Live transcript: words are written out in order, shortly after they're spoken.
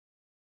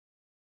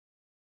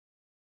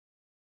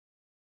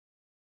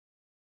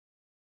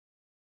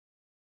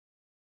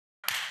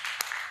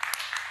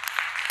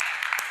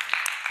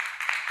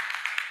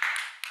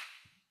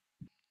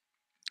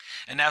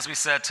And as we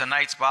said,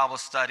 tonight's Bible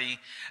study,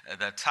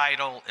 the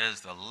title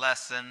is The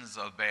Lessons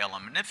of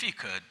Balaam. And if you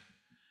could,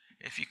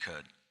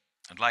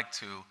 I'd like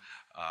to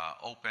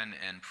open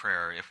in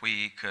prayer. If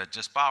we could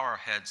just bow our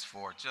heads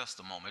for just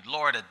a moment.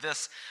 Lord, at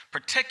this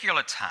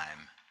particular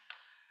time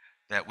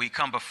that we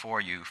come before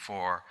you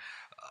for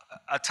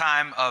a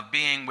time of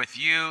being with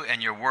you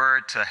and your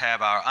word, to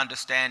have our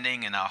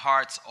understanding and our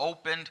hearts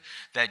opened,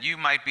 that you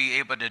might be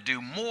able to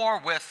do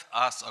more with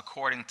us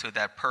according to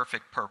that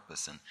perfect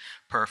purpose and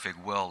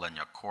perfect will and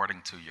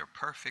according to your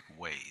perfect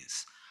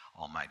ways,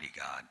 Almighty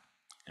God.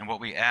 And what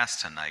we ask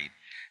tonight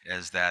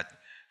is that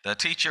the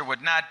teacher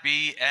would not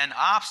be an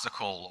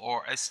obstacle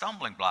or a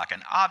stumbling block,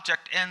 an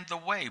object in the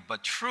way,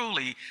 but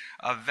truly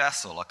a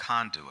vessel, a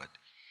conduit,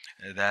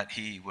 that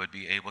he would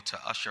be able to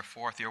usher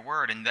forth your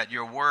word, and that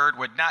your word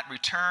would not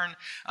return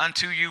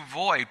unto you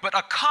void, but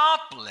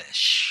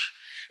accomplish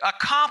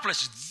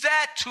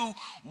that to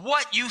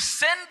what you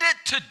send it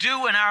to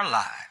do in our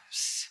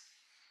lives.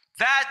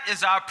 That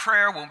is our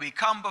prayer when we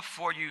come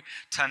before you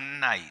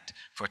tonight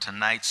for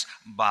tonight's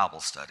Bible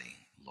study,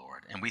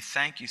 Lord. And we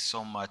thank you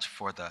so much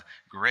for the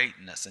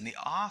greatness and the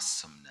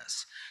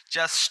awesomeness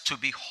just to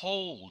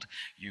behold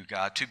you,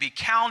 God, to be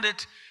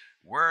counted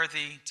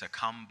worthy to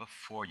come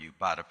before you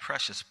by the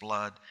precious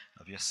blood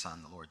of your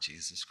Son, the Lord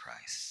Jesus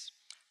Christ.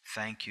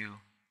 Thank you,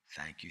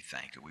 thank you,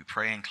 thank you. We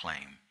pray and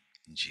claim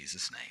in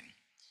Jesus' name.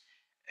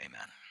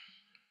 Amen.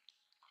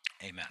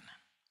 Amen.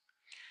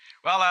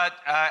 Well,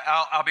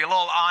 I'll be a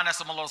little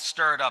honest. I'm a little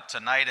stirred up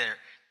tonight.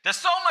 There's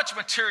so much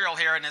material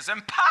here, and it's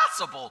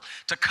impossible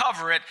to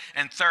cover it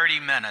in 30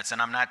 minutes.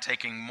 And I'm not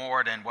taking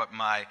more than what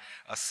my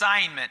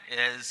assignment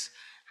is.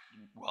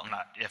 Well,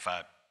 not if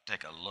I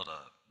take a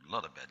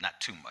little bit, not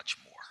too much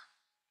more.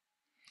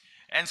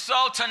 And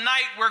so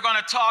tonight we're going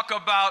to talk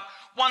about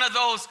one of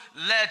those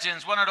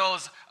legends, one of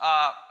those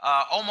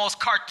almost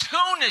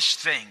cartoonish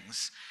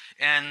things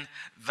in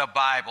the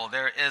Bible.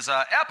 There is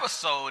an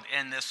episode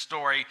in this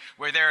story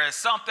where there is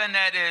something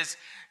that is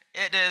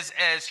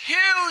as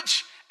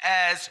huge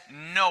as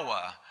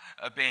Noah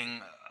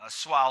being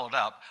swallowed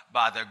up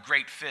by the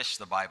great fish,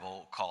 the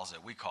Bible calls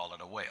it. We call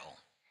it a whale.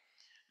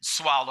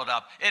 Swallowed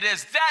up. It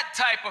is that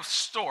type of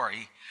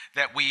story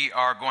that we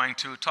are going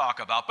to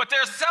talk about. But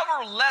there's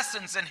several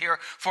lessons in here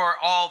for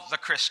all the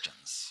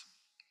Christians.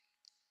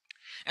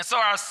 And so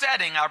our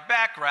setting, our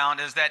background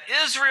is that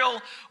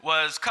Israel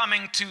was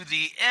coming to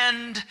the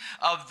end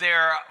of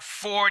their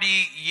 40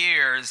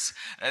 years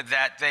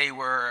that they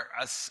were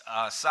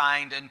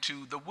assigned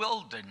into the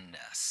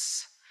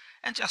wilderness.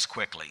 And just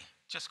quickly,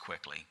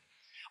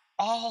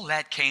 all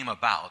that came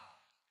about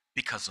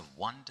because of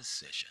one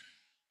decision.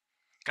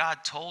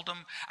 God told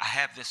them, I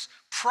have this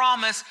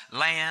promised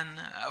land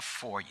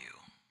for you.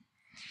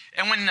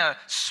 And when the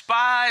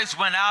spies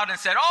went out and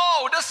said,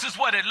 oh, this is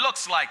what it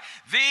looks like.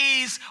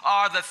 These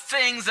are the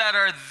things that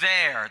are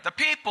there. The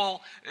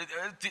people,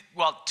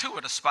 well, 2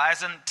 of the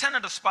spies and 10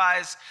 of the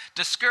spies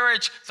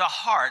discouraged the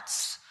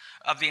hearts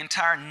of the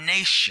entire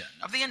nation,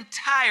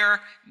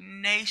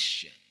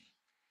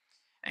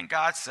 And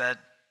God said,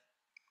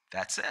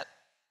 that's it.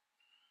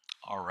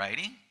 All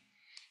righty.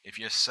 If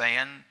you're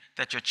saying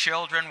that your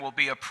children will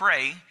be a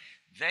prey,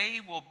 they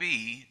will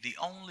be the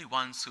only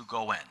ones who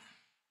go in.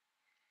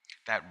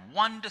 That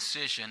one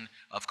decision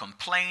of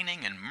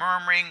complaining and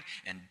murmuring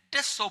and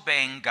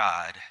disobeying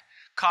God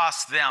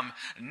cost them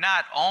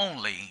not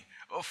only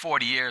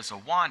 40 years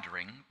of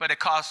wandering, but it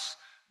cost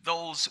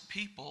those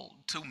people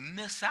to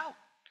miss out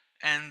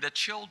and the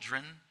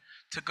children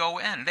to go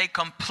in. They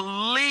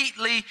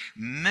completely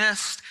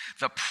missed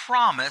the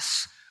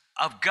promise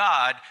of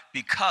God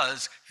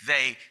because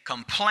they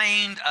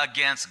complained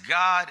against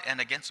God and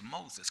against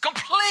Moses.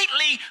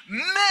 Completely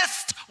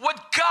missed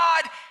what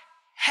God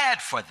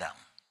had for them.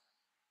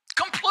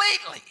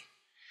 Completely.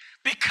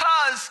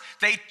 Because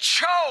they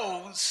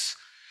chose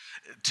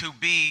to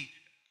be,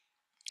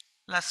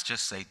 let's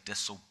just say,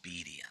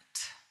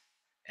 disobedient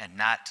and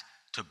not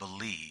to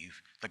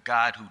believe the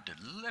God who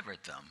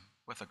delivered them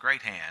with a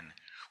great hand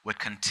would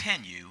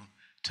continue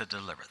to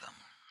deliver them.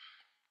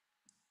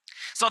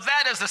 So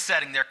that is the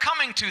setting. They're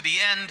coming to the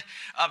end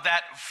of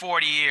that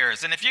 40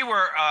 years. And if you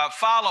were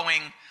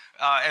following,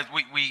 as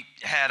we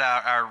had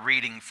our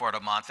reading for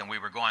the month, and we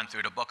were going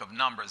through the book of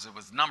Numbers. It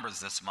was Numbers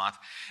this month.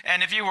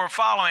 And if you were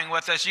following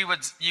with us, you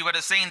would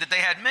have seen that they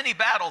had many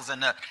battles in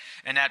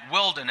that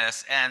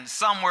wilderness, and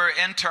some were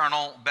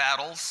internal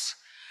battles,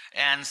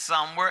 and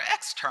some were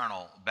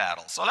external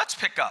battles. So let's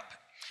pick up.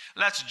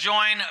 Let's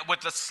join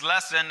with this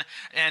lesson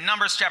in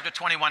Numbers chapter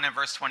 21 and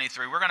verse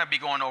 23. We're going to be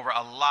going over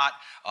a lot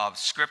of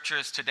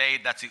scriptures today.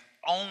 That's the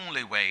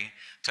only way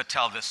to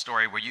tell this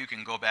story, where you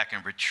can go back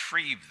and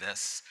retrieve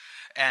this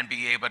and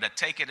be able to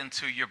take it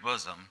into your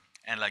bosom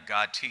and let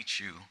God teach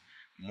you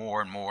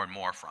more and more and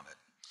more from it.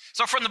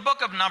 So from the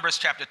book of Numbers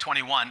chapter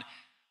 21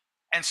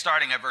 and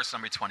starting at verse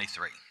number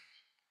 23.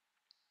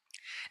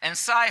 And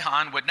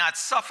Sihon would not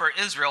suffer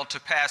Israel to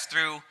pass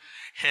through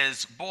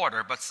his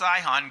border, but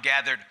Sihon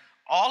gathered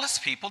all his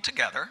people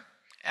together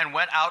and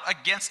went out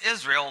against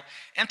Israel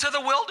into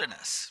the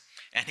wilderness.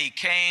 and he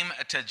came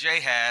to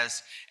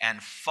Jahaz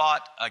and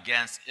fought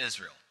against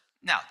Israel.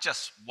 Now,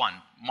 just one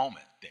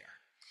moment there.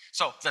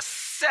 So the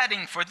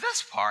setting for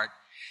this part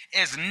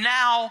is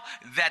now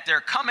that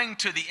they're coming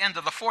to the end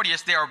of the 40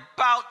 years, they're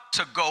about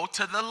to go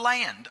to the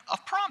land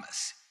of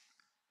promise.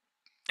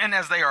 And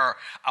as they are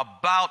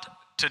about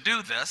to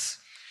do this,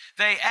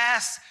 they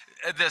asked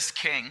this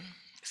king,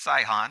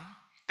 Sihon,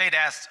 they'd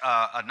asked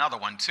another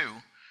one too,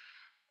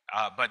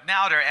 but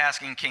now they're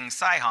asking King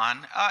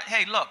Sihon,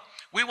 hey, look,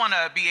 we want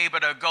to be able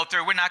to go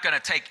through. We're not going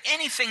to take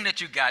anything that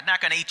you got. Not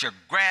going to eat your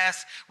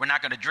grass. We're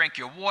not going to drink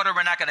your water.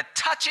 We're not going to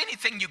touch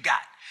anything you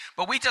got.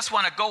 But we just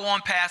want to go on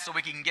past so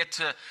we can get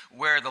to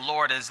where the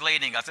Lord is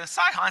leading us. And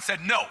Sihon said,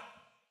 no.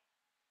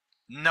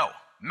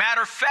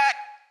 Matter of fact,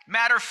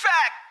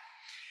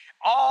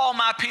 all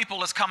my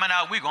people is coming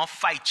out. We're going to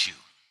fight you.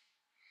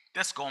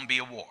 This is going to be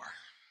a war.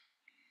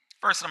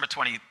 Verse number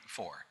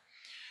 24.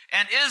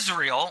 And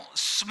Israel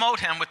smote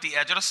him with the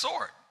edge of the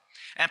sword,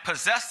 and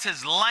possessed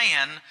his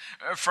land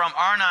from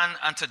Arnon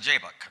unto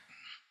Jabbok,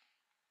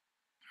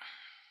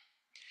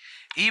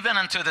 even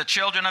unto the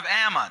children of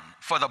Ammon,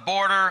 for the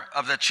border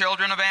of the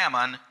children of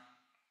Ammon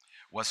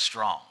was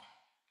strong.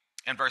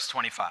 In verse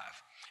 25,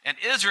 and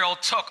Israel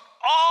took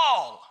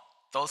all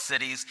those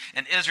cities,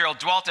 and Israel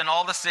dwelt in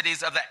all the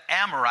cities of the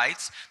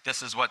Amorites.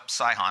 This is what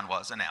Sihon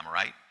was, an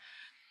Amorite,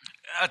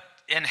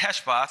 in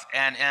Heshbon,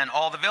 and in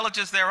all the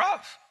villages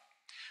thereof.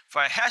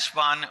 For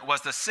Heshbon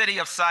was the city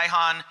of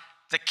Sihon,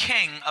 the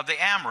king of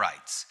the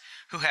Amorites,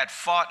 who had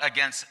fought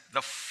against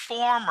the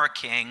former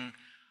king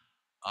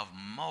of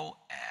Moab.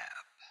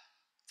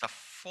 The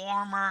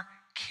former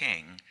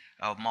king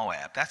of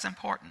Moab. That's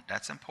important.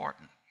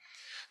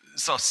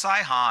 So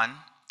Sihon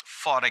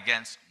fought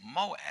against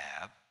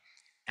Moab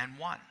and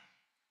won,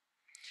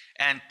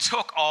 and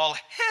took all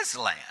his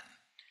land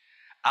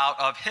out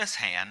of his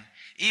hand,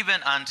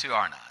 even unto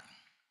Arnon.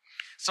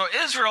 So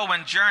Israel,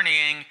 when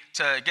journeying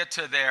to get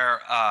to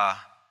their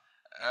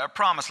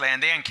promised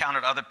land, they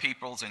encountered other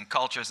peoples and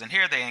cultures, and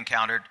here they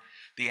encountered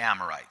the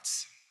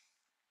Amorites.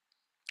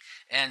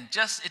 And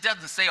it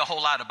doesn't say a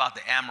whole lot about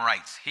the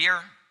Amorites here,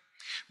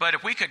 but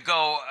if we could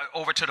go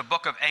over to the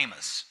book of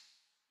Amos,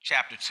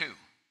 chapter 2,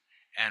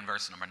 and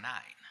verse number 9.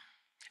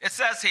 It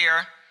says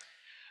here,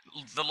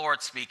 the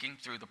Lord speaking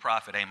through the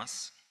prophet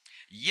Amos,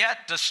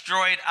 yet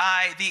destroyed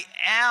I the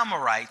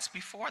Amorites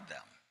before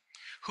them,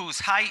 whose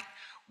height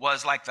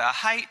was like the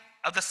height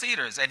of the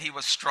cedars, and he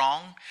was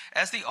strong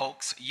as the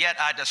oaks, yet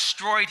I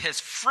destroyed his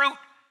fruit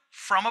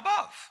from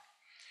above,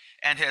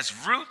 and his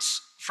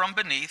roots from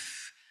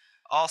beneath.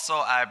 Also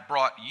I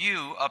brought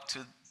you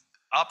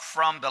up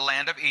from the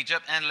land of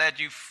Egypt, and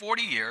led you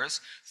 40 years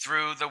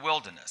through the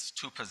wilderness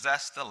to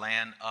possess the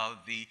land of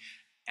the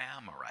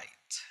Amorite.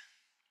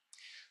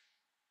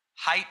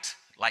 Height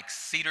like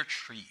cedar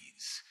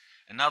trees.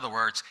 In other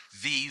words,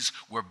 these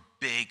were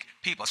big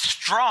people,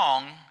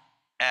 strong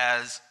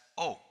as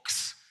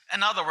oaks.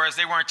 In other words,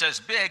 they weren't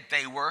just big,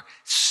 they were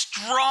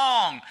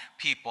strong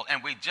people.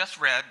 And we just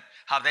read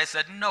how they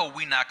said, no,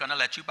 we're not going to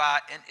let you by.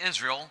 And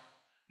Israel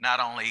not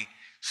only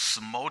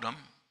smote them,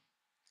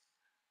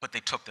 but they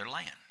took their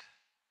land.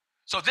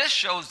 So this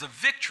shows the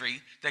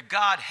victory that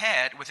God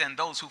had within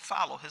those who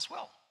follow his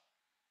will.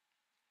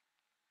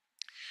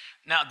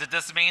 Now, did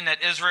this mean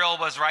that Israel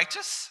was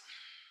righteous?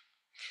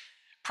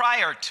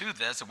 Prior to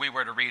this, if we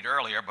were to read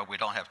earlier, but we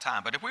don't have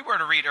time, but if we were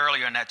to read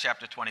earlier in that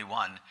chapter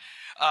 21,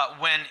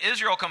 when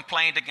Israel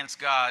complained against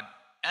God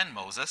and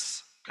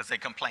Moses, because they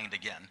complained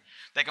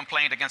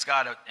against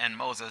God and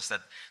Moses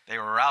that they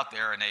were out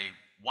there and they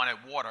wanted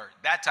water.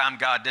 That time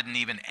God didn't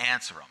even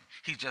answer them.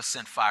 He just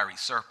sent fiery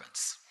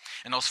serpents.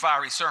 And those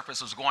fiery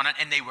serpents was going on,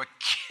 and they were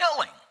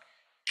killing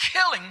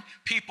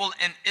people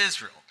in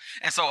Israel.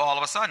 And so all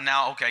of a sudden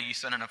now, okay, you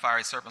sending the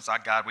fiery serpents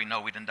out, God, we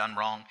know we done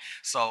wrong.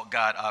 So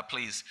God,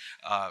 please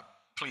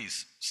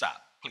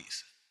stop,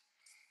 please.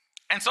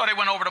 And so they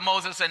went over to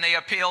Moses and they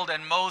appealed,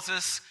 and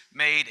Moses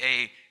made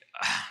a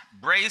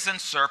brazen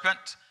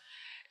serpent.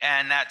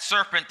 And that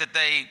serpent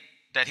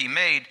that he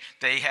made,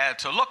 they had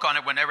to look on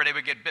it whenever they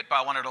would get bit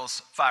by one of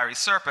those fiery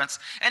serpents,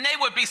 and they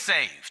would be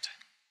saved.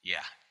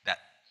 Yeah,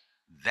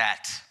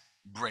 that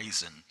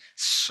brazen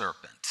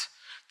serpent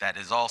that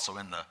is also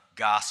in the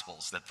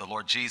Gospels that the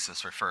Lord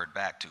Jesus referred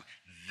back to.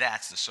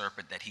 That's the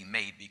serpent that he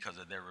made because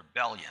of their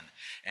rebellion.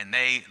 And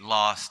they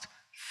lost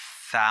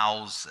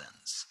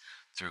thousands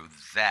through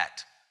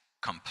that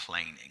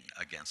complaining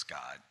against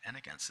God and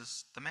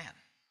against the man.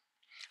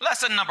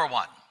 Lesson number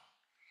 1.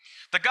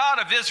 The God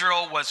of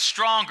Israel was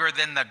stronger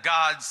than the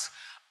gods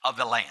of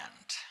the land.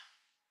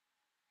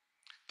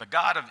 The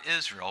God of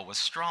Israel was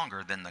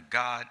stronger than the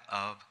God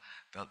of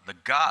the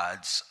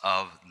gods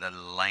of the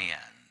land.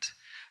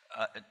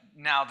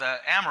 Now, the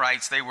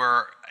Amorites, they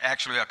were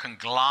actually a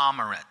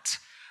conglomerate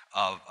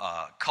of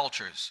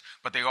cultures,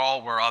 but they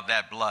all were of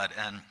that blood.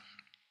 And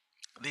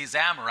these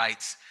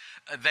Amorites,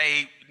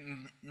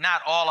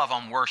 not all of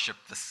them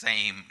worshiped the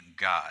same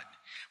God.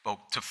 But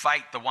to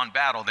fight the one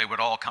battle, they would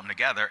all come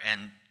together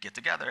and get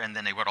together, and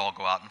then they would all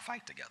go out and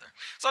fight together.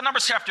 So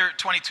Numbers chapter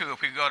 22,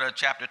 if we go to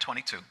chapter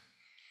 22.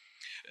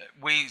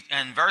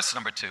 In verse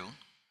number 2,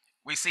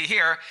 we see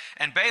here,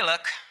 and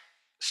Balak,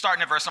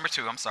 starting at verse number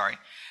 2, I'm sorry,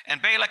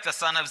 and Balak the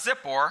son of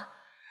Zippor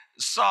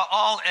saw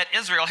all that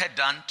Israel had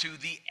done to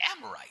the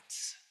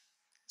Amorites.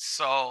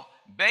 So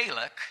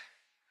Balak,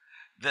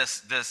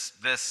 this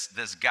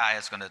guy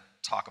is going to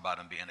talk about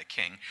him being a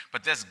king,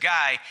 but this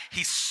guy,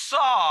 he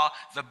saw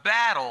the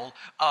battle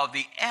of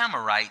the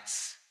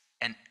Amorites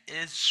and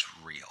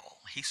Israel.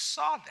 He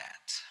saw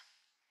that.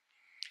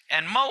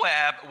 And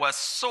Moab was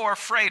sore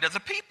afraid of the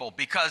people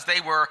because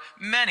they were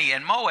many,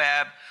 and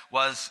Moab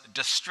was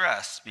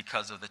distressed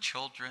because of the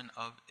children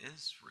of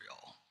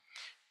Israel.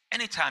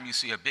 Anytime you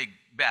see a big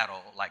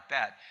battle like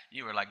that,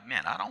 you were like,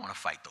 man, I don't want to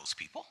fight those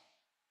people.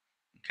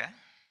 Okay?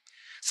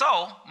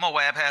 So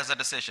Moab has a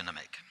decision to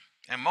make.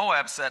 And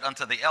Moab said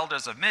unto the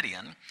elders of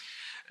Midian,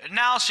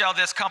 now shall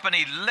this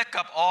company lick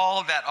up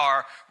all that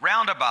are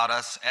round about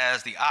us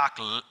as the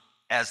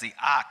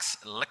ox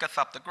licketh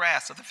up the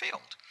grass of the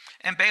field.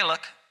 And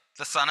Balak,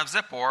 the son of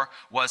Zippor,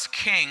 was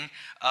king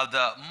of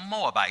the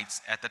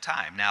Moabites at the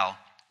time. Now,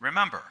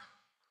 remember,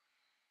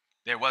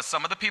 there was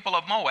some of the people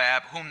of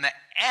Moab whom the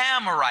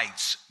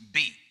Amorites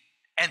beat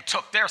and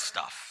took their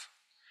stuff.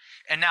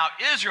 And now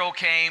Israel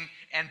came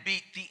and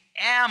beat the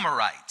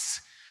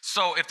Amorites.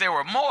 So if there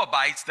were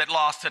Moabites that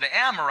lost to the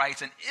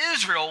Amorites and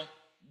Israel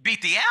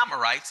beat the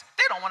Amorites,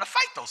 they don't want to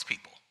fight those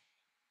people.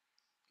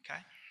 Okay?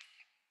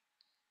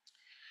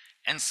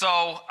 And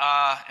so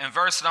in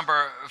verse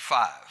number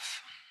 5,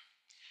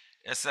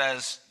 it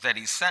says that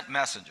he sent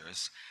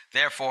messengers,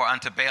 therefore,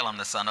 unto Balaam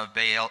the son of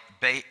Beor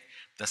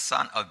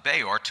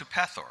to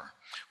Pethor,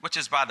 which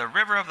is by the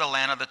river of the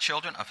land of the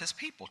children of his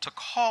people, to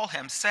call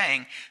him,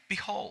 saying,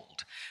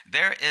 behold,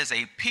 there is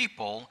a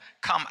people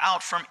come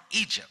out from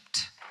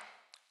Egypt.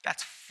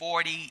 That's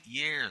 40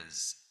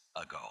 years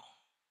ago.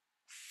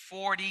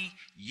 40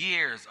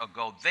 years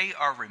ago, they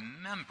are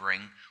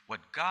remembering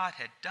what God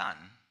had done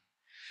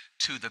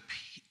to the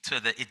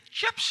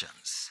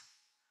Egyptians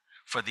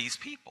for these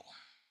people.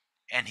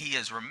 And he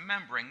is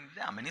remembering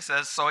them. And he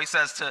says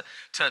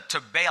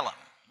to Balaam,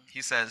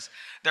 he says,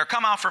 they're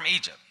come out from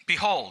Egypt.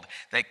 Behold,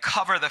 they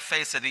cover the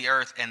face of the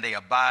earth, and they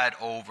abide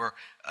over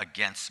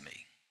against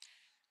me.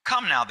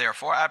 Come now,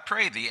 therefore, I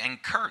pray thee,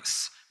 and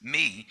curse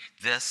me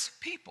this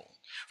people.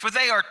 For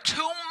they are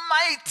too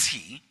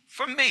mighty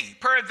for me.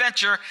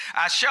 Peradventure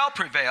I shall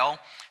prevail,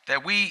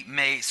 that we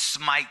may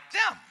smite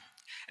them,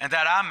 and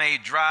that I may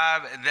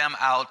drive them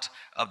out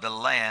of the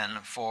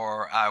land.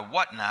 For I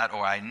wot not,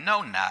 or I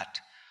know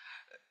not,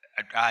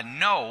 I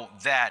know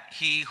that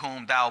he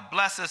whom thou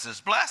blessest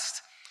is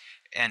blessed,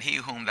 and he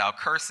whom thou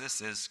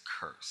cursest is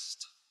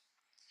cursed.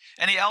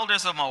 And the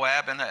elders of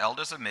Moab and the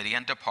elders of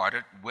Midian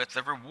departed with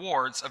the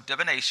rewards of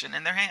divination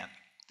in their hand.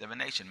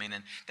 Divination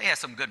meaning they had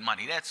some good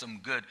money. They had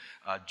some good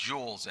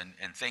jewels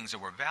and things that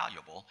were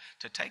valuable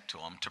to take to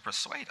them to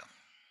persuade them.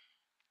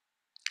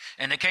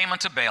 And they came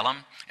unto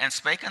Balaam and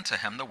spake unto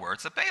him the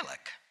words of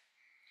Balak.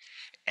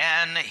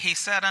 And he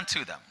said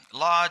unto them,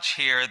 lodge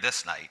here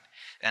this night,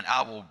 and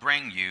I will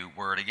bring you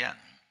word again.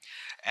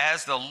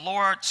 As the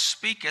Lord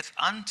speaketh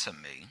unto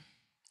me,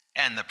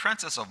 and the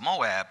princes of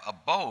Moab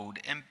abode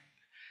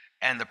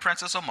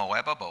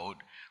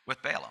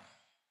with Balaam.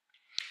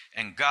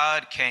 And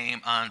God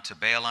came unto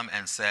Balaam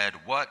and said,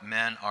 what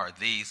men are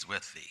these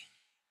with thee?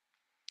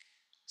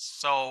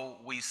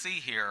 So we see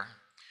here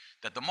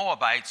that the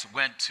Moabites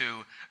went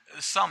to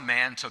some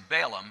man, to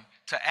Balaam,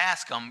 to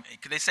ask him.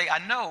 They say, I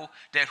know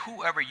that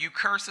whoever you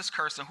curse is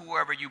cursed, and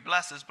whoever you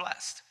bless is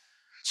blessed.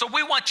 So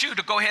we want you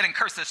to go ahead and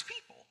curse this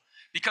people,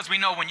 because we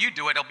know when you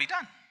do it, it'll be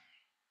done.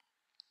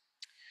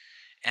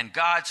 And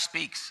God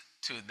speaks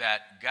to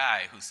that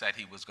guy who said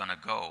he was going to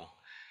go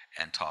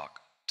and talk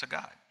to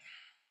God.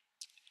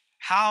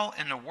 How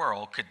in the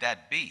world could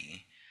that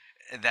be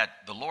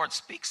that the Lord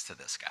speaks to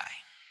this guy?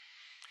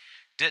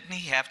 Didn't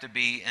he have to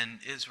be in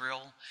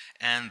Israel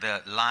and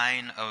the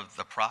line of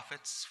the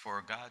prophets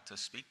for God to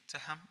speak to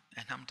him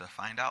and him to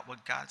find out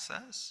what God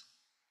says?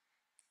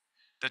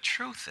 The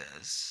truth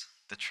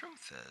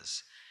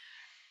is,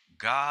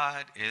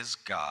 God is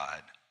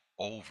God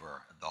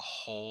over the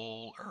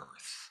whole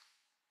earth,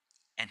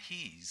 and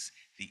he's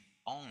the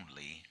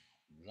only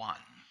one.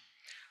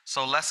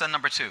 So lesson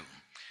number 2,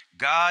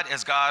 God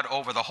is God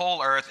over the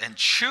whole earth and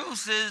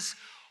chooses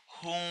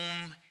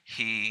whom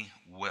he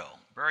will.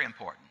 Very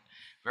important,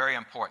 very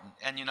important.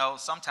 And you know,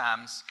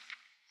 sometimes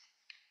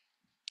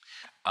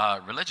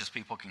religious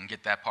people can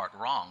get that part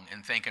wrong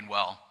in thinking,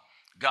 well,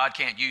 God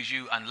can't use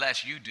you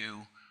unless you do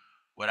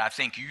what I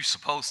think you're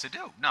supposed to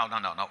do. No.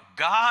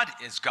 God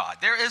is God.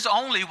 There is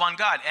only one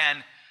God.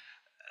 And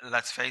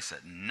let's face it,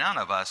 none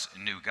of us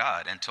knew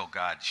God until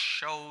God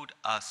showed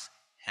us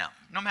him,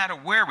 no matter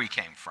where we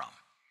came from.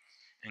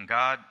 And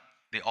God,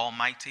 the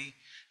Almighty,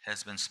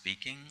 has been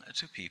speaking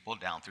to people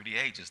down through the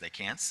ages. They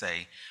can't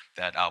say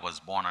that I was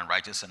born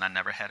unrighteous and I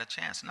never had a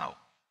chance. No,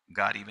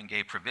 God even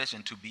gave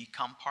provision to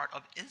become part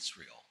of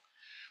Israel.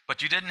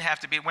 But you didn't have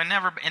to be,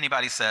 whenever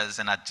anybody says,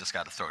 and I just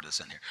got to throw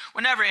this in here,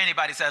 whenever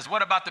anybody says,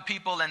 what about the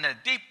people in the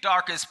deep,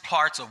 darkest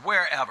parts of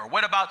wherever?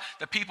 What about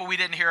the people we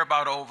didn't hear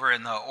about over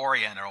in the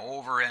Orient or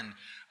over in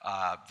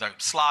the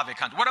Slavic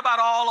country? What about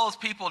all those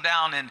people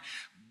down in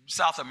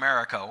South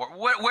America or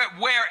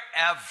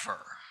wherever?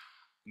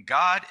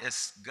 God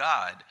is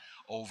God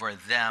over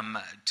them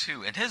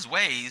too. And his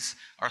ways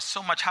are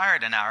so much higher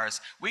than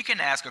ours. We can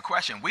ask a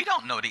question we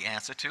don't know the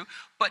answer to,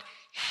 but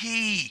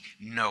he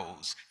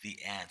knows the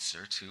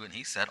answer to. And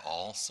he said,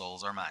 all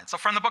souls are mine. So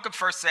from the book of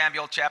 1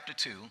 Samuel chapter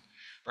 2,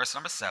 verse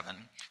number 7,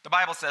 the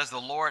Bible says, the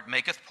Lord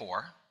maketh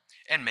poor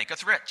and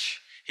maketh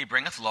rich. He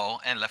bringeth low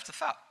and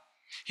lifteth up.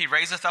 He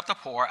raiseth up the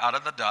poor out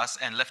of the dust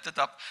and lifteth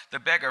up the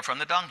beggar from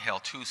the dunghill,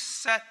 to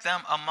set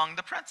them among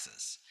the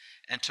princes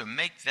and to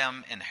make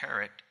them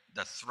inherit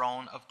the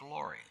throne of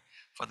glory.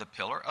 For the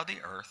pillar of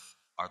the earth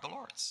are the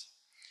Lord's,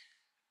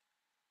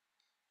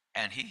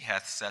 and he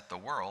hath set the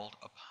world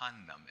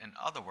upon them. In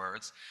other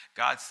words,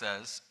 God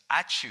says,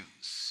 I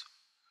choose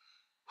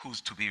who's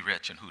to be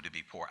rich and who to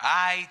be poor.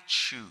 I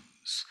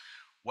choose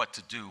what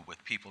to do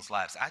with people's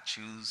lives. I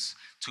choose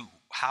to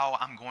how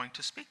I'm going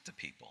to speak to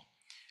people.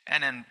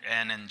 And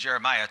in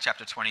Jeremiah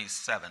chapter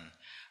 27,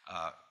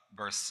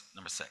 verse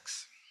number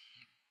 6.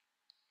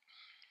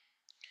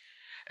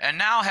 And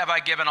now have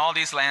I given all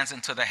these lands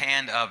into the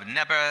hand of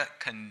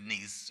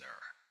Nebuchadnezzar.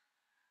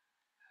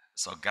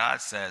 So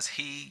God says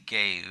he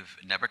gave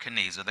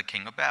Nebuchadnezzar, the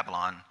king of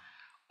Babylon,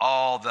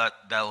 all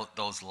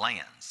those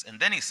lands. And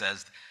then he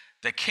says,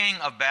 the king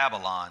of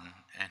Babylon,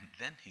 and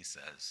then he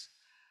says,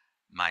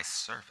 my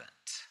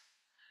servant.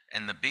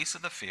 And the beasts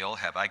of the field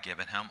have I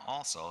given him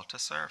also to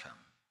serve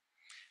him.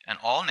 And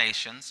all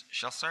nations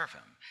shall serve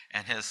him,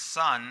 and his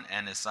son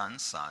and his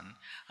son's son,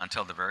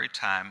 until the very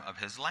time of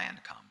his land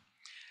come.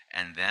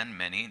 And then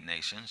many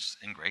nations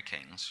and great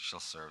kings shall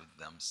serve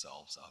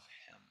themselves of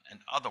him. In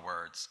other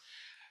words,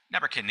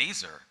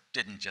 Nebuchadnezzar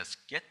didn't just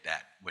get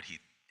that, what he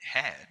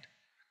had.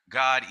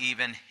 God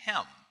even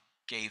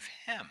gave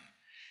him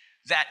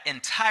that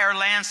entire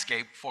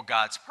landscape for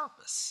God's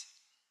purpose.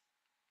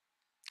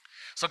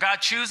 So God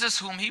chooses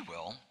whom he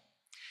will,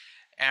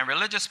 and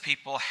religious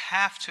people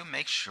have to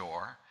make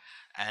sure,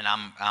 and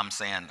I'm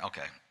saying,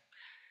 okay,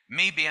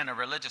 me being a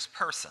religious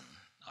person,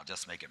 I'll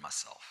just make it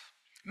myself.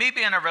 Me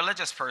being a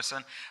religious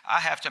person, I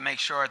have to make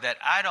sure that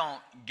I don't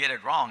get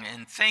it wrong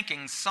in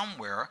thinking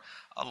somewhere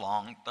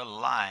along the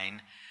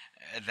line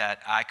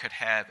that I could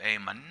have a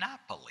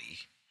monopoly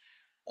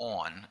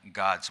on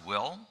God's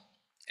will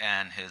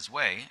and his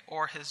way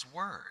or his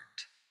word.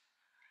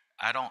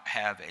 I don't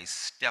have a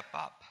step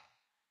up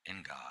in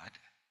God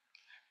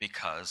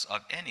because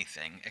of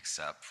anything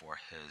except for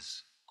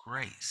his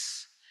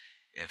grace.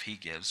 If he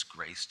gives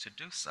grace to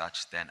do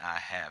such, then I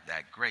have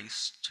that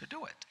grace to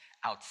do it.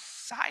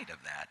 Outside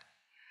of that,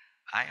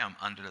 I am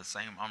under the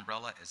same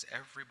umbrella as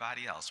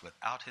everybody else.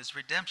 Without his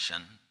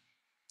redemption,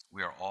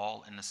 we are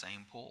all in the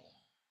same pool.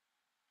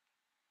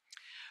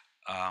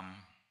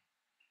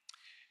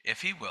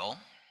 If he will,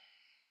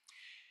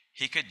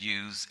 he could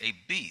use a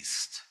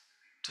beast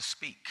to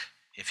speak,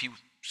 if he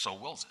so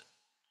wills it.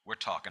 We're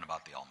talking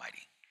about the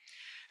Almighty.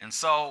 And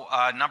so,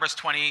 Numbers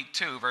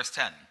 22, verse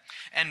 10.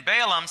 And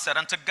Balaam said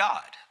unto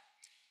God,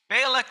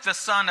 Balak the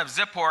son of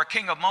Zippor,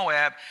 king of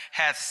Moab,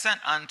 hath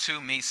sent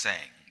unto me,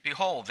 saying,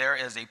 Behold, there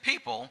is a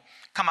people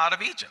come out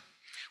of Egypt,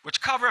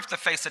 which covereth the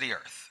face of the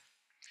earth.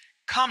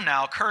 Come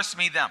now, curse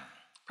me them.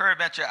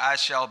 Peradventure I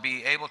shall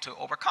be able to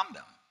overcome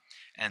them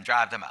and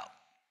drive them out.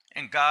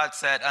 And God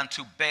said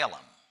unto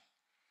Balaam,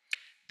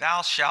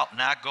 Thou shalt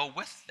not go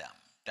with them.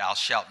 Thou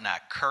shalt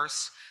not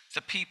curse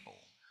the people,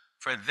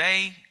 for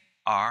they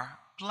are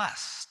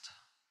blessed.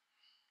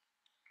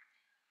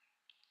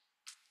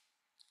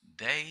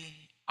 They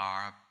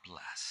are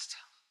blessed.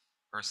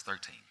 Verse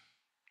 13.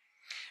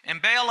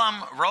 And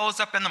Balaam rose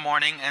up in the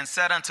morning and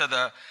said unto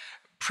the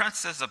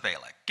princes of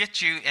Balak,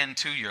 Get you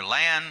into your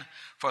land,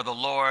 for the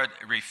Lord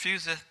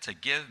refuseth to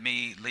give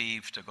me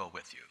leave to go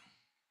with you.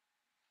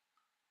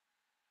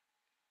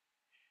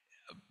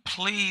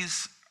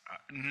 Please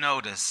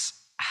notice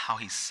how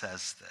he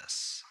says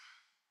this.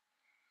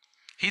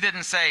 He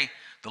didn't say,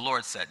 the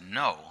Lord said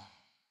no.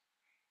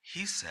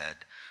 He said,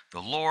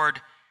 the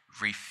Lord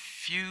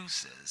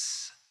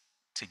refuses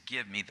to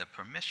give me the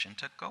permission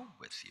to go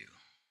with you.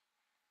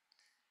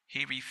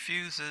 He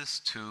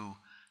refuses to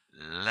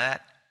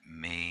let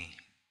me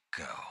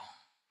go.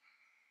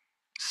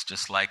 It's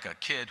just like a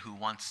kid who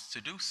wants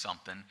to do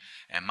something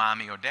and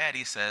mommy or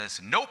daddy says,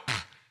 nope.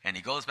 And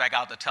he goes back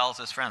out to tells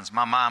his friends,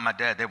 my mom, my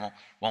dad, they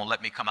won't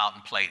let me come out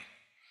and play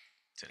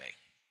today.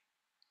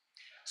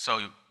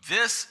 So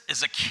this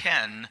is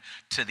akin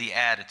to the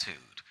attitude.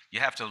 You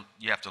have to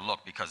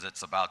look because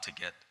it's about to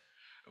get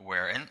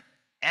where,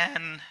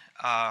 and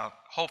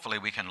hopefully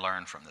we can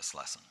learn from this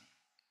lesson.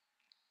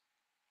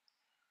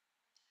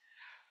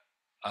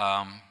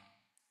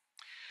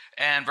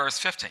 And verse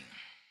 15.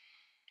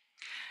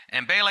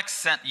 And Balak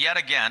sent yet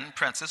again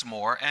princes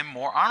more and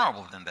more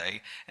honorable than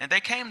they, and they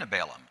came to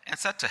Balaam and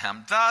said to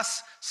him,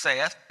 Thus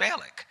saith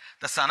Balak,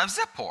 the son of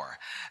Zippor,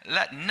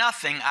 let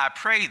nothing, I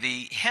pray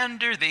thee,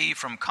 hinder thee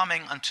from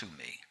coming unto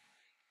me.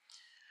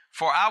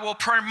 For I will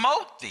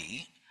promote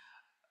thee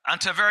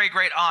unto very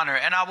great honor,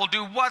 and I will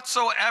do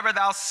whatsoever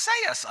thou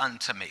sayest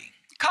unto me.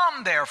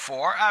 Come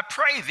therefore, I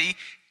pray thee,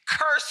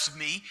 curse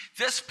me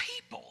this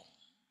people.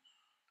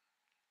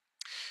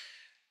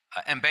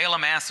 And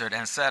Balaam answered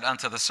and said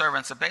unto the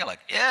servants of Balak,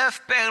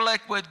 If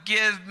Balak would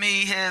give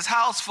me his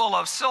house full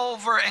of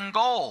silver and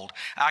gold,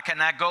 I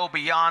cannot go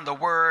beyond the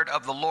word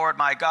of the Lord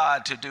my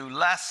God to do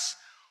less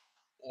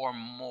or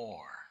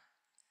more.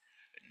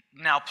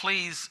 Now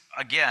please,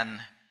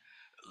 again,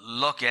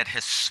 look at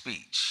his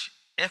speech.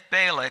 If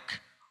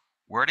Balak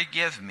were to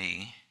give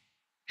me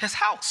his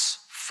house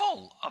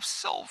full of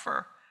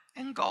silver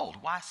and gold.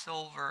 Why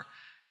silver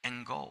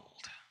and gold?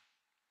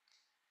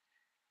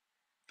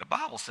 The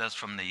Bible says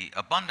from the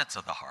abundance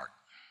of the heart,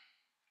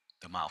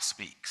 the mouth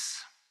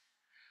speaks.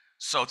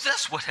 So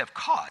this would have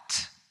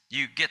caught,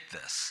 you get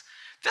this,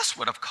 this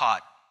would have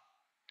caught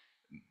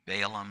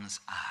Balaam's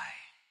eye.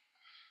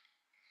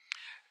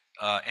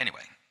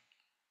 Anyway,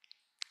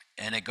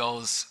 and it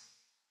goes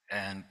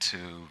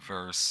into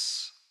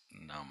verse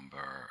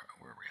number,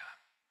 where are we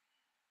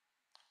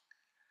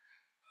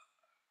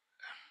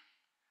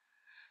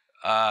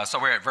at? So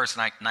we're at verse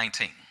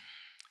 19.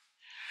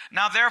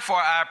 Now therefore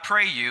I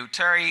pray you,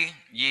 tarry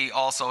ye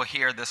also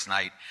here this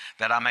night,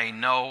 that I may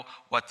know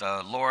what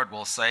the Lord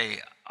will say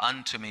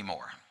unto me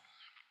more.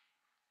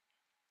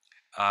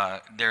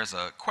 There's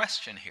a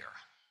question here.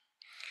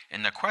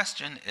 And the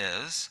question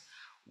is,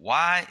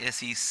 why is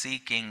he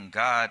seeking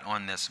God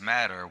on this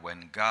matter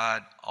when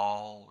God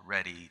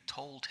already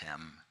told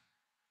him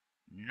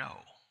no?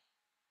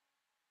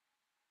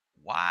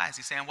 Why is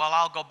he saying, well,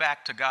 I'll go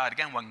back to God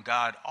again when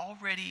God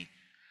already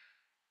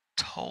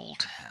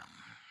told him?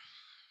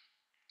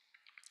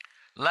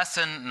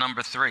 Lesson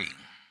number 3,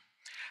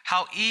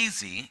 how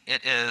easy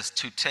it is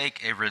to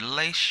take a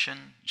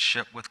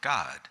relationship with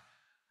God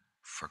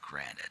for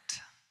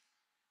granted.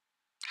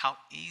 How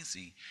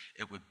easy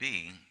it would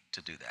be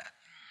to do that.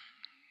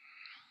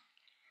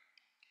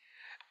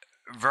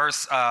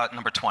 Verse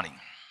number 20.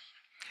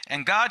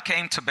 And God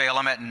came to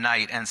Balaam at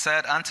night and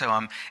said unto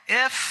him,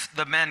 If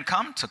the men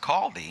come to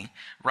call thee,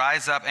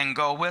 rise up and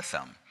go with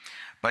them.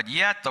 But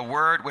yet the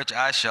word which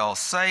I shall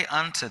say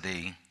unto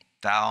thee,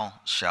 thou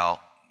shalt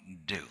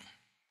do.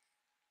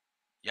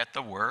 Yet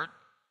the word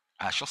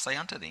I shall say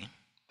unto thee,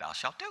 thou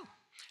shalt do.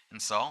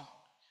 And so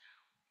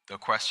the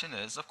question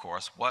is, of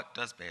course, what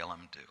does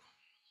Balaam do?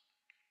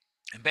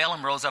 And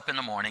Balaam rose up in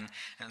the morning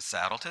and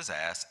saddled his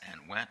ass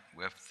and went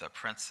with the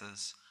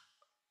princes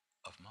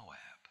of Moab.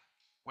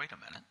 Wait a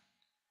minute.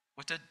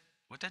 What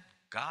did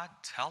God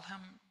tell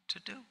him to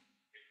do?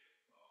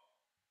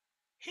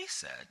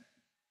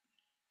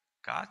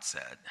 God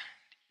said,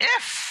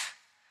 if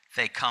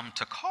they come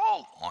to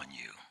call on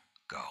you,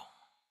 go.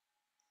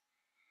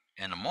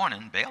 In the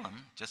morning,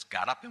 Balaam just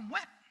got up and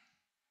went.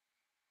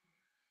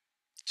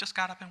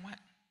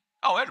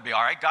 Oh, it'll be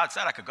all right. God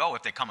said I could go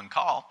if they come and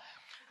call.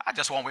 I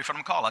just won't wait for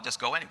them to call. I'll just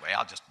go anyway.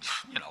 I'll just,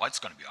 it's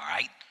going to be all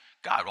right.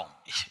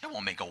 It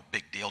won't make a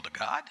big deal to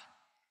God.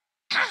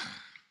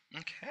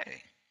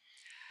 Okay.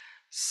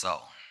 So,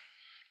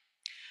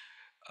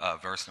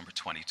 verse number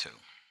 22.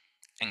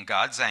 And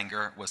God's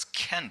anger was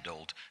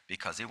kindled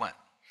because he went.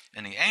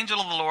 And the angel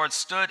of the Lord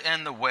stood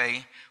in the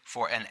way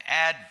for an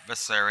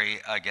adversary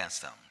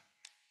against him.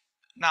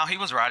 Now he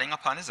was riding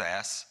upon his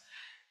ass,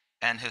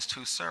 and his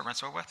 2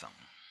 servants were with him.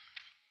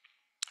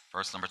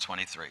 Verse number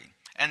 23.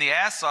 And the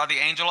ass saw the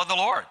angel of the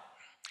Lord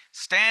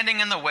standing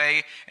in the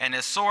way, and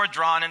his sword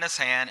drawn in his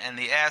hand, and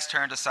the ass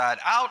turned aside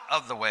out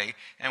of the way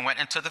and went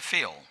into the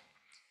field.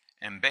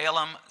 And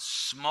Balaam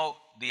smote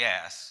the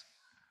ass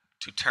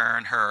to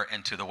turn her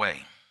into the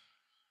way.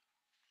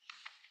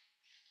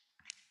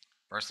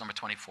 Verse number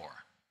 24.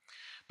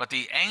 But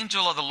the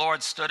angel of the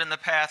Lord stood in the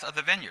path of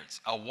the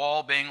vineyards, a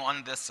wall being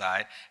on this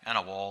side and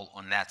a wall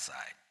on that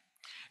side.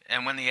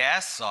 And when the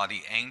ass saw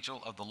the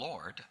angel of the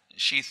Lord,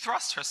 she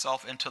thrust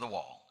herself into the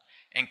wall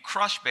and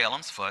crushed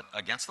Balaam's foot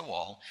against the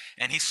wall,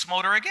 and he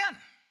smote her again.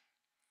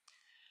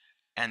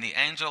 And the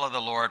angel of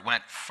the Lord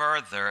went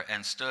further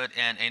and stood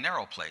in a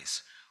narrow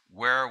place,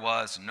 where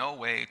was no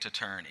way to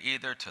turn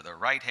either to the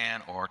right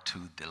hand or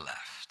to the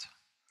left.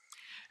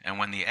 And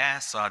when the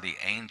ass saw the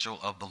angel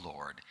of the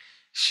Lord,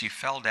 she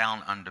fell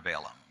down under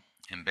Balaam,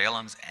 and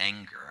Balaam's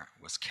anger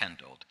was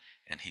kindled,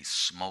 and he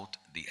smote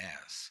the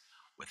ass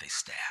with a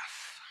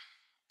staff.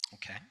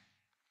 Okay?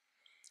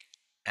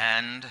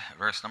 And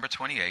verse number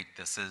 28,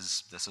 this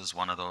is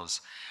one of those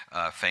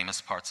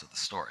famous parts of the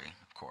story,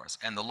 of course.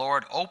 And the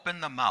Lord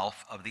opened the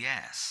mouth of the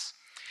ass,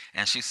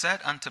 and she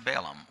said unto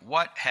Balaam,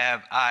 What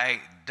have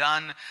I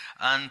done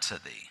unto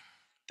thee,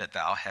 that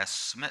thou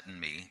hast smitten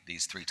me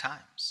these 3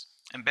 times?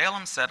 And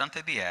Balaam said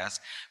unto the ass,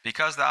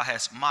 Because thou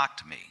hast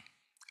mocked me,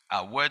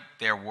 I would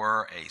there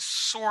were a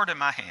sword in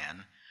my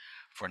hand,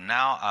 for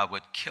now I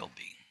would kill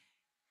thee.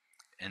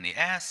 And the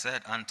ass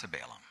said unto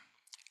Balaam,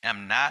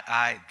 Am not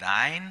I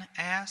thine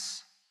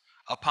ass,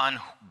 upon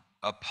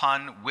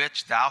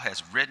which thou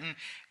hast ridden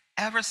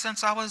ever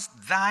since I was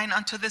thine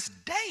unto this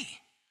day?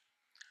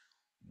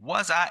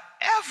 Was I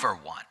ever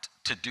wont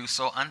to do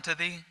so unto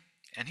thee?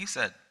 And he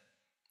said,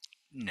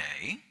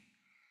 Nay.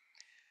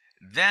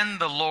 Then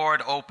the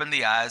Lord opened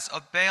the eyes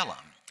of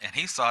Balaam, and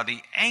he saw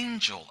the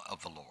angel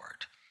of the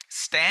Lord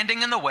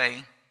standing in the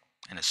way,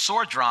 and his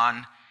sword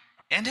drawn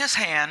in his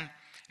hand,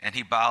 and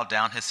he bowed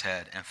down his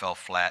head and fell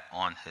flat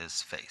on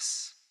his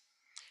face.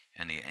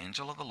 And the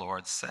angel of the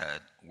Lord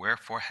said,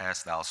 Wherefore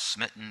hast thou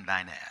smitten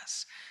thine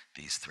ass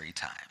these 3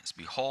 times?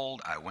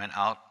 Behold, I went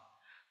out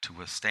to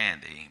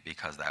withstand thee,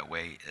 because thy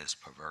way is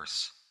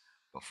perverse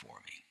before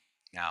me.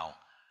 Now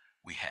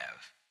we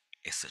have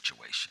a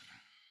situation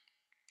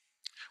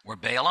where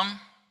Balaam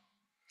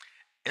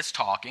is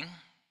talking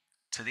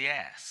to the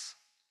ass,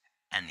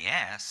 and the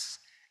ass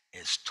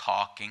is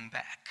talking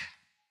back.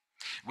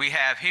 We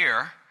have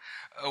here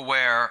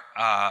where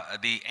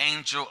the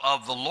angel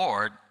of the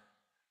Lord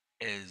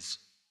is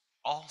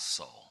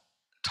also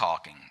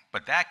talking,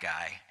 but that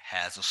guy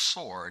has a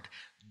sword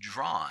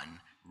drawn,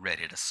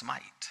 ready to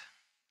smite,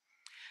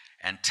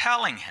 and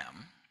telling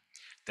him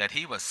that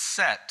he was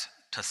set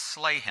to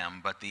slay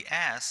him, but the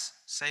ass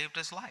saved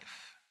his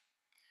life.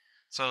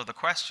 So the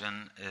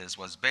question is,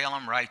 was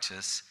Balaam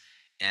righteous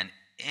in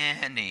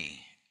any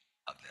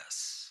of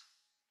this?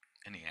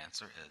 And the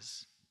answer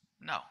is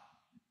no.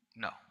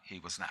 No, he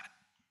was not.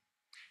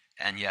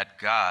 And yet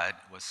God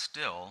was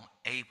still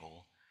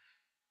able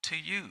to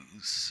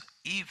use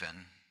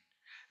even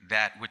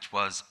that which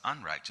was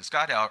unrighteous.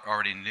 God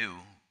already knew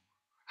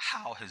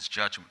how his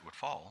judgment would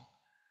fall.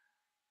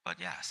 But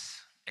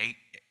yes,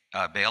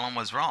 Balaam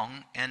was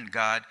wrong, and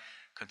God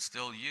could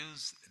still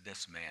use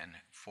this man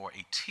for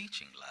a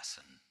teaching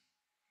lesson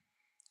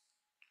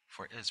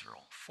for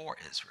Israel.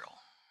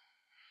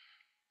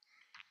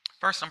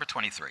 Verse number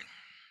 23.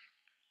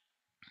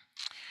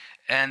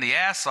 And the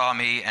ass saw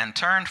me and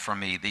turned from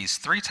me these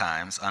 3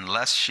 times.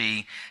 Unless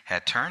she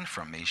had turned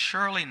from me,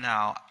 surely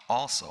now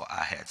also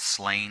I had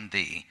slain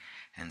thee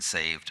and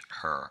saved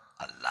her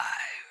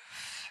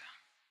alive.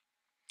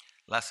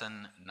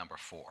 Lesson number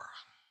 4.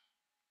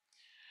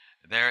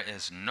 There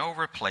is no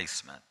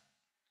replacement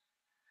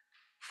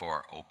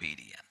for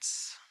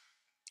obedience.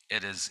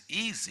 It is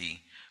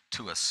easy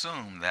to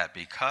assume that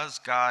because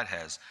God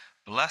has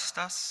blessed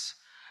us,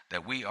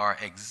 that we are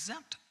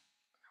exempt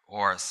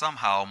or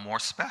somehow more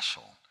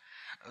special,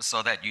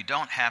 so that you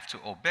don't have to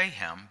obey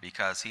him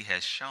because he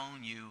has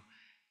shown you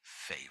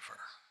favor.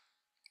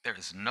 There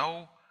is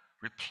no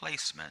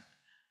replacement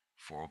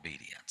for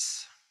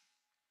obedience.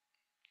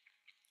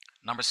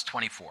 Numbers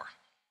 24.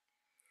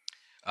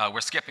 We're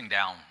skipping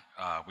down.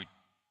 We're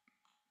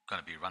going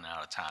to be running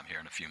out of time here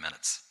in a few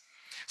minutes.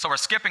 So we're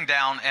skipping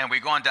down, and we're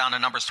going down to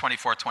Numbers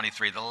 24,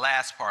 23, the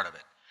last part of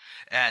it.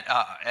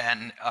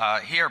 And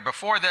here,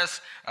 before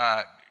this,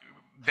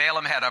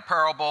 Balaam had a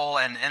parable,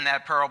 and in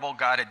that parable,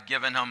 God had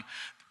given him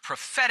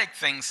prophetic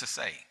things to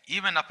say,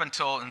 even up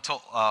until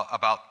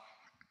about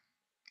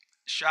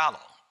Shiloh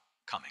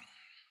coming,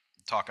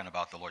 talking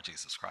about the Lord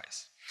Jesus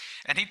Christ.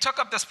 And he took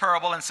up this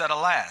parable and said,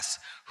 Alas,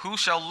 who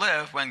shall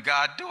live when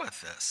God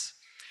doeth this?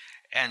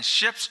 And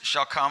ships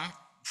shall come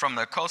from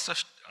the coast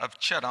of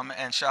Chittim,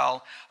 and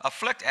shall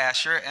afflict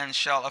Asher, and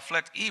shall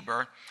afflict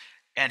Eber,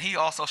 and he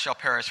also shall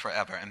perish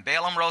forever. And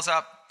Balaam rose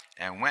up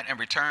and went and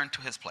returned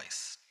to his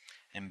place.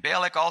 And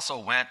Balak also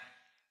went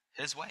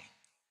his way.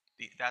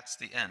 That's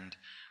the end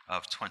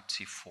of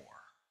 24.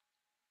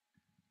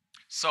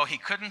 So he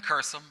couldn't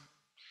curse him.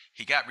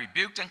 He got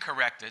rebuked and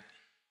corrected.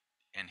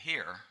 And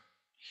here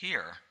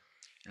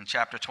in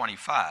chapter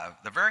 25,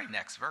 the very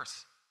next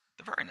verse,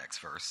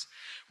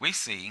 we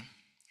see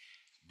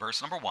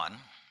verse number 1.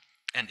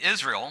 And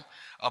Israel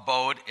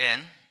abode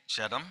in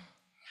Shittim,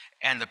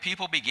 and the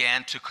people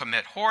began to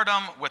commit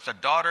whoredom with the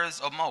daughters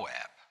of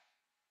Moab.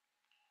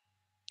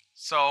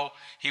 So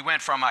he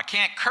went from, I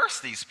can't curse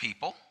these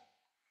people.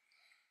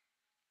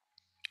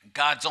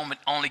 God's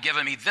only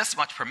given me this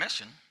much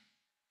permission.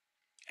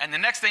 And the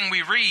next thing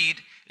we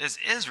read is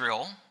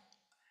Israel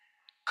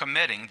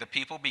the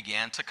people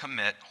began to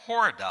commit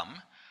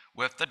whoredom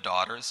with the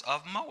daughters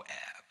of Moab.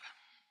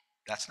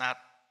 That's not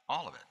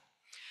all of it.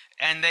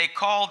 And they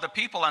called the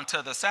people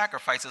unto the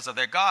sacrifices of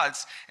their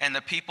gods, and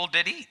the people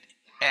did eat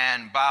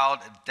and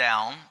bowed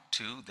down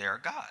to their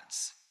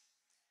gods.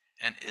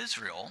 And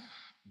Israel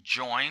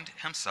joined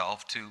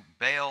himself to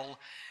Baal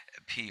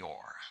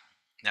Peor.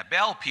 Now,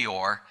 Baal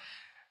Peor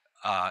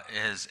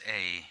is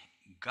a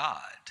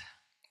god.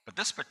 But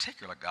this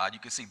particular God, you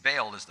can see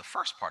Baal is the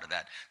first part of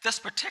that. This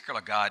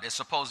particular God is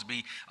supposed to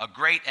be a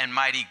great and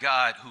mighty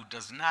God who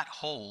does not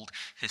hold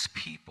his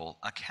people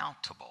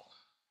accountable.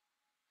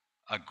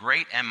 A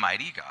great and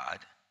mighty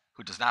God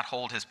who does not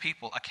hold his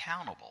people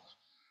accountable.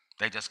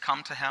 They just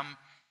come to him,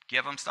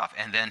 give him stuff,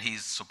 and then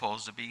he's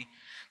supposed to be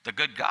the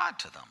good God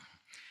to them.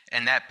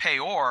 And that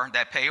peor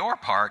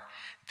part,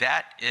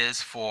 that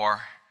is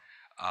for,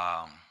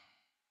 how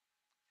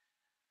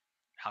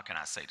can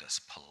I say this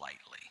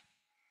politely?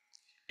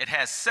 It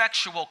has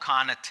sexual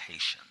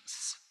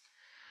connotations.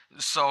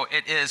 So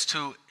it is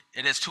to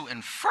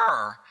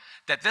infer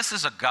that this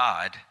is a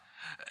God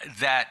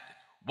that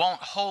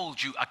won't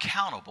hold you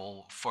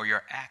accountable for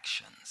your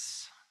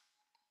actions.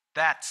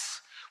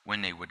 That's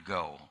when they would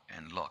go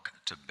and look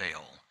to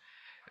Baal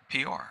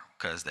Peor,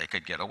 because they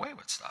could get away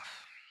with stuff.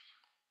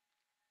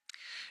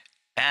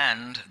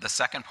 And the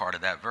second part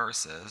of that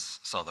verse is,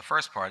 so the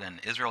first part, and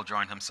Israel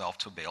joined himself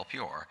to Baal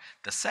Peor.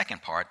 The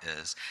second part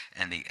is,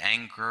 and the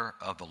anger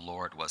of the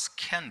Lord was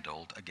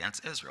kindled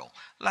against Israel.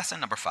 Lesson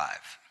number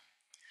 5,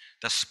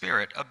 the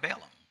spirit of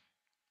Balaam.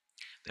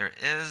 There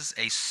is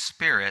a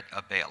spirit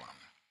of Balaam.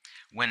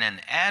 When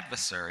an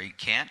adversary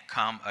can't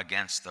come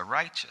against the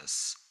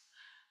righteous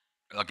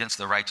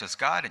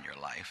God in your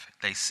life,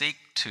 they seek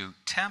to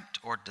tempt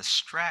or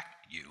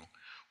distract you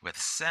with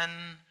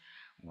sin,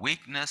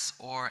 weakness,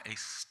 or a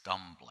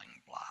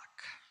stumbling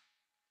block.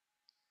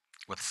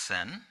 With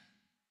sin,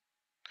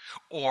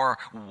 or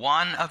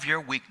one of your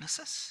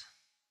weaknesses,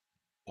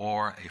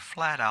 or a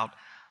flat-out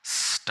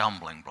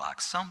stumbling block,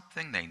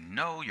 something they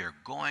know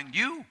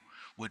you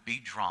would be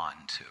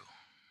drawn to.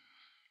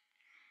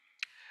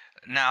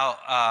 Now,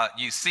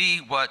 you see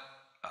what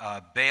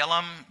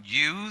Balaam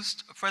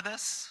used for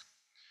this?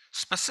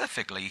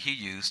 Specifically, he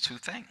used 2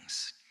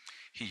 things.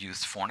 He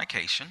used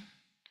fornication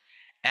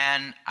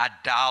and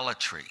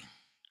idolatry.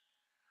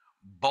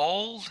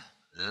 Bold,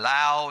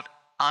 loud,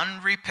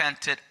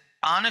 unrepentant,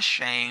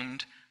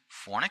 unashamed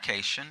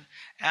fornication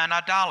and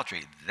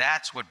idolatry.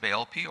 That's what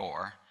Baal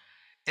Peor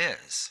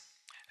is.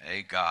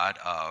 A god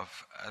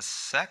of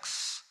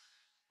sex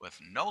with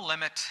no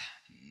limit,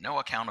 no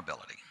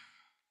accountability.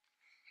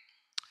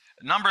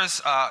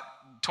 Numbers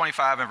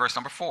 25 and verse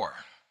number 4.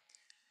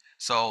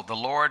 So the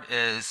Lord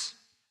is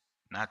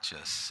not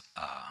just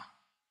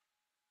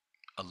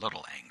a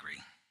little angry,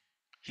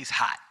 he's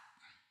hot.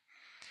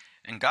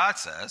 And God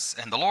says,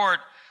 and the Lord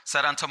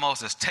said unto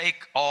Moses,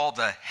 take all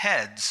the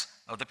heads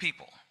of the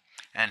people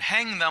and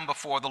hang them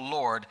before the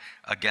Lord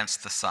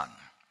against the sun,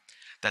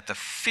 that the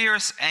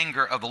fierce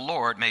anger of the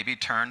Lord may be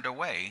turned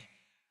away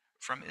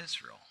from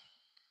Israel.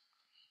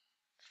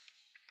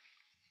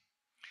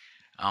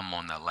 I'm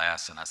on the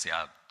last, and I see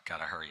I got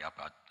to hurry up.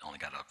 I only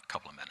got a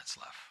couple of minutes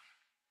left.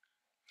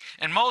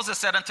 And Moses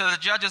said unto the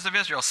judges of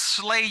Israel,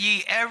 slay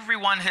ye every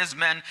one his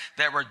men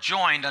that were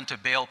joined unto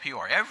Baal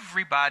Peor.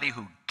 Everybody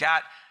who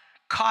got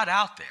caught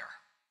out there,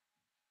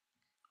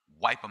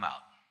 wipe them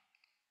out.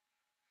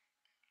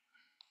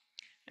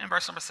 In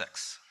verse number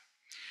 6.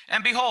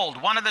 And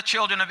behold, one of the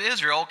children of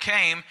Israel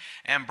came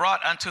and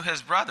brought unto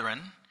his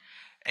brethren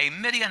a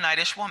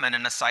Midianitish woman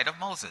in the sight of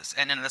Moses,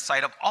 and in the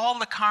sight of all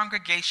the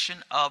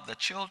congregation of the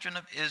children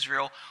of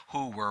Israel,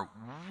 who were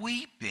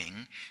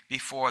weeping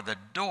before the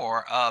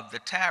door of the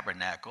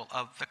tabernacle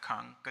of the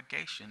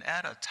congregation,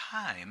 at a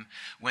time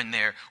when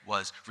there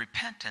was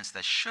repentance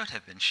that should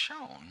have been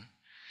shown.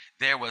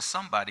 There was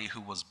somebody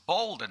who was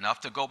bold enough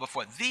to go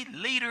before the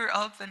leader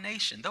of the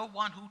nation, the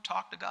one who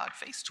talked to God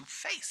face to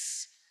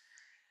face.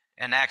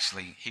 And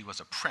actually, he was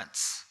a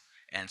prince,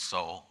 and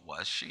so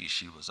was she.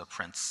 She was a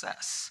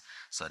princess.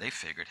 So they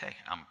figured, hey,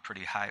 I'm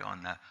pretty high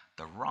on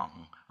the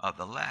rung of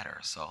the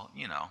ladder. So,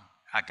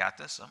 I got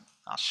this.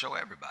 I'll show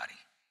everybody.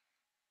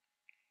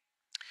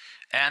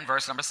 And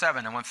verse number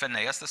 7, and when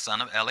Phinehas, the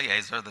son of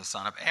Eleazar, the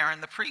son of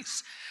Aaron, the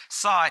priest,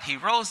 saw it, he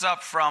rose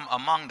up from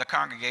among the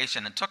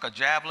congregation and took a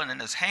javelin in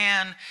his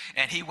hand,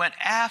 and he went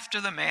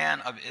after the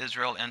man of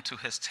Israel into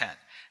his tent,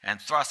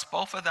 and thrust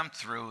both of them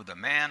through, the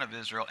man of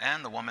Israel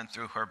and the woman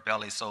through her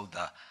belly. So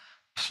the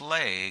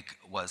plague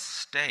was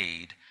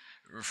stayed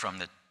from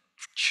the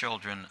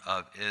children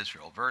of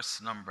Israel.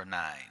 Verse number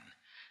 9,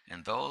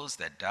 and those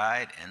that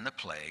died in the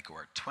plague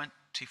were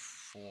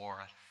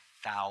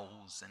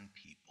 24,000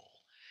 people.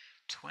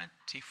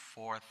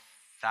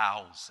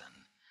 24,000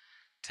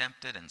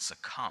 tempted and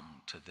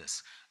succumbed to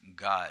this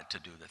God to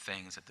do the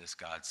things that this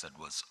God said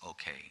was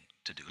okay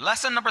to do.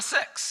 Lesson number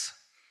 6.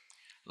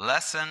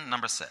 Lesson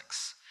number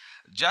 6.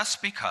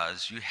 Just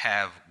because you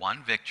have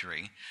one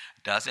victory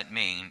doesn't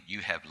mean you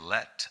have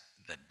let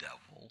the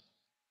devil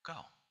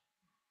go.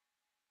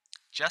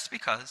 Just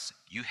because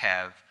you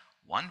have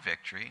one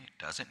victory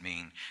doesn't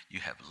mean you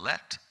have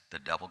let the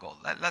devil go.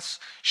 Let's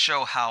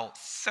show how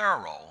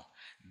thorough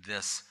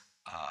this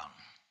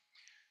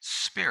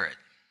spirit,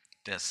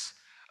 this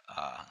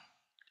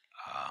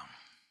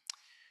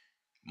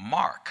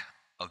mark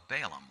of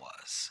Balaam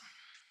was.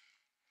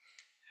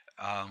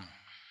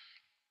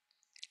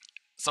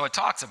 So it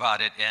talks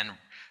about it in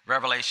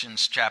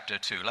Revelations chapter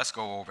 2. Let's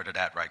go over to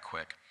that right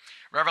quick.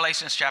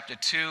 Revelations chapter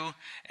 2,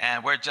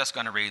 and we're just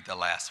going to read the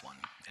last one,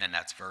 and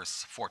that's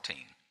verse 14.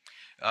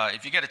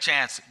 If you get a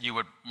chance, you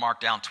would mark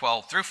down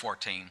 12 through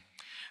 14.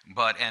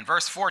 But in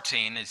verse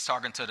 14, he's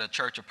talking to the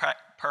church of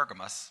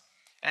Pergamos,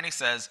 and he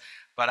says,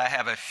 but I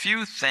have a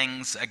few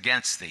things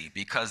against thee,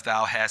 because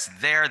thou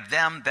hast there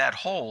them that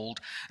hold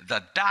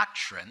the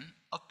doctrine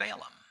of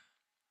Balaam,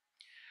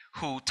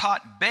 who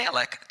taught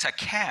Balak to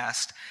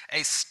cast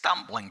a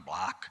stumbling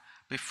block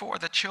before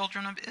the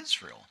children of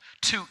Israel,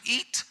 to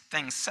eat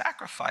things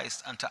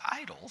sacrificed unto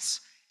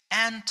idols,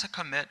 and to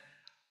commit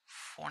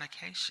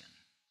fornication.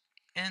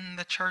 in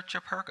the church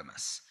of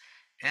Pergamos.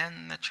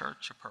 In the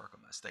church of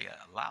Pergamos. They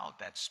allowed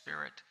that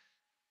spirit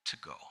to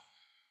go.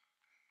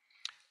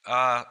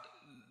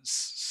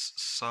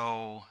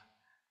 So,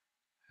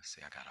 let's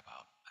see, I got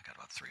about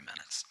 3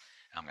 minutes.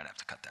 I'm going to have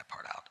to cut that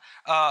part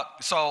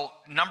out. So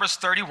Numbers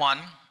 31,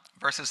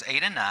 verses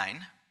 8 and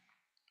 9.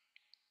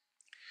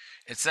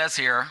 It says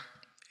here,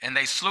 and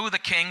they slew the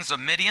kings of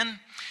Midian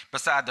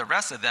beside the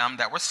rest of them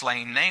that were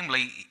slain,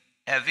 namely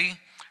Evi,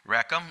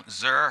 Rechem,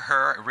 Zur,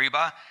 Hur,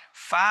 Reba,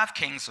 5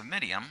 kings of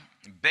Midian.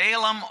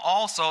 Balaam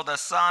also the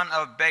son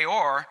of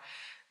Beor,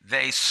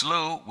 they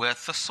slew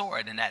with the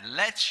sword. And that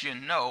lets you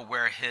know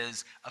where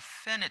his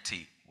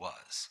affinity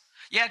was.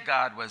 Yeah,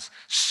 God was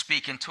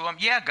speaking to him.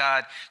 Yeah,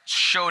 God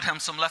showed him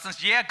some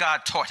lessons. Yeah,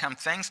 God taught him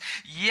things.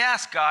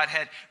 Yes, God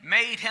had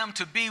made him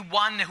to be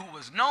one who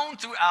was known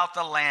throughout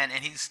the land,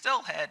 and he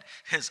still had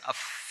his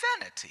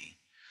affinity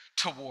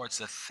towards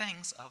the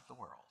things of the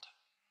world.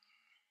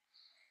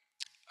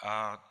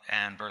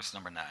 And verse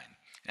number 9.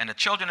 And the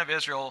children of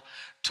Israel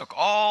took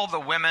all the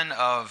women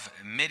of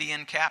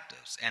Midian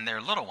captives and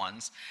their little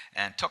ones,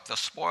 and took the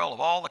spoil of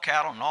all the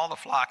cattle and all the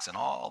flocks and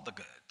all the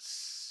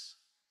goods.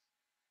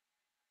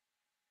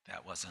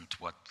 That wasn't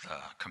what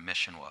the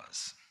commission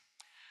was.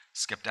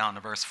 Skip down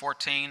to verse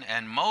 14.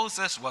 And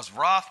Moses was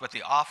wroth with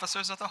the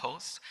officers of the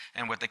host,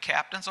 and with the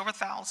captains over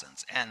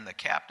thousands, and the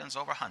captains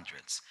over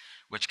hundreds,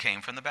 which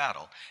came from the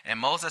battle. And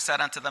Moses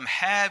said unto them,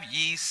 have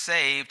ye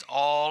saved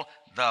all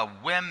the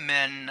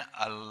women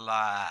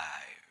alive?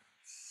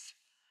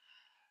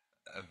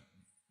 I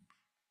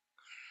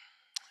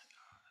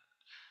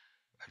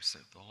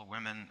said all the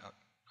women,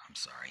 I'm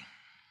sorry.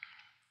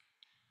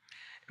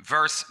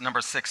 Verse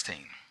number 16.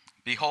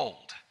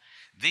 Behold,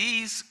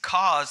 these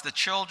caused the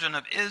children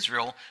of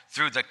Israel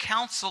through the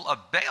counsel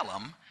of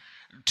Balaam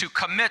to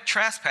commit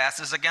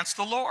trespasses against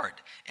the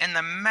Lord in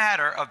the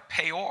matter of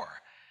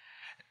Peor.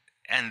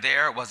 And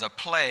there was a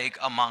plague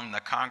among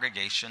the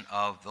congregation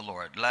of the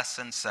Lord.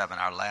 Lesson 7,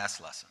 our last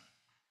lesson.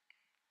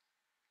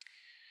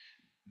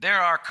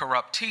 There are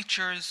corrupt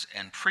teachers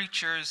and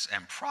preachers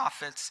and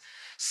prophets,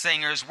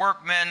 singers,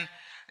 workmen,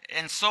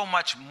 and so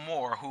much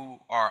more who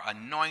are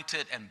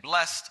anointed and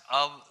blessed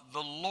of the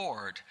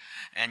Lord.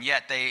 And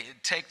yet they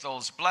take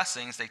those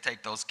blessings, they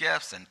take those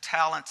gifts and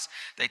talents,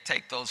 they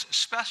take those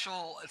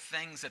special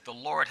things that the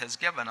Lord has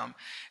given them,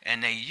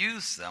 and they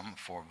use them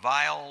for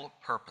vile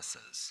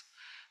purposes,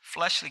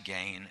 fleshly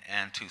gain,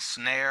 and to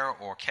snare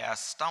or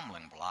cast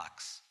stumbling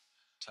blocks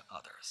to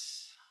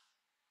others.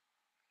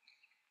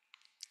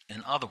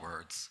 In other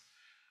words,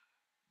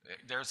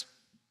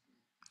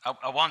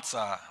 I'll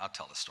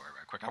tell the story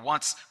right quick. I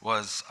once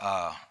was,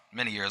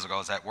 many years ago, I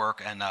was at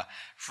work, and a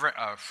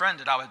friend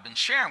that I had been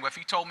sharing with,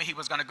 he told me he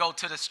was going to go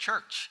to this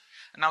church.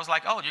 And I was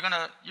like, oh, you're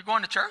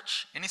going to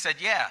church? And he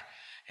said, yeah,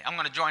 I'm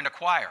going to join the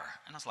choir.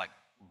 And I was like,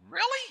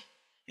 really?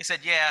 He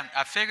said, yeah,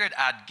 I figured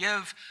I'd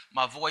give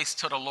my voice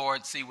to the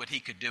Lord, see what he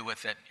could do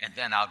with it, and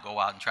then I'll go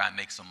out and try and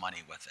make some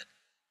money with it.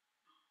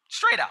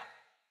 Straight out.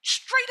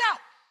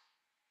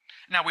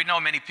 Now, we know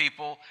many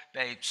people,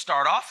 they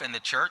start off in the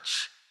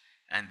church,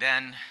 and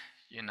then,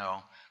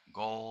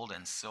 gold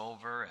and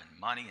silver and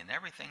money and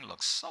everything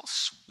looks so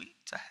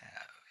sweet to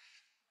have.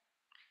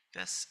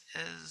 This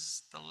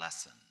is the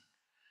lesson.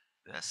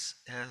 This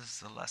is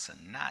the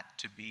lesson, not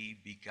to be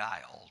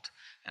beguiled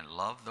and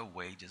love the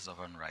wages of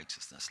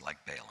unrighteousness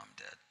like Balaam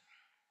did.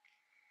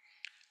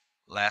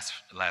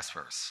 Last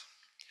verse.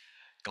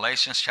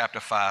 Galatians chapter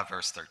 5,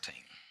 verse 13.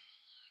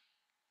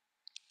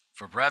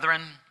 For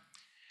brethren,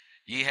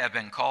 ye have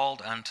been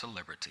called unto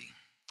liberty.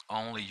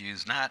 Only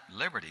use not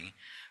liberty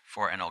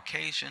for an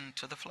occasion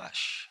to the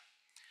flesh,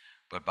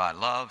 but by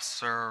love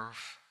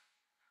serve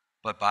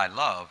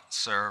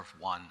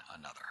one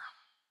another.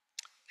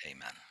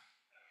 Amen.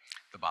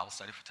 The Bible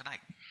study for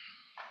tonight.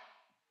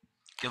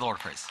 Give the Lord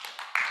praise.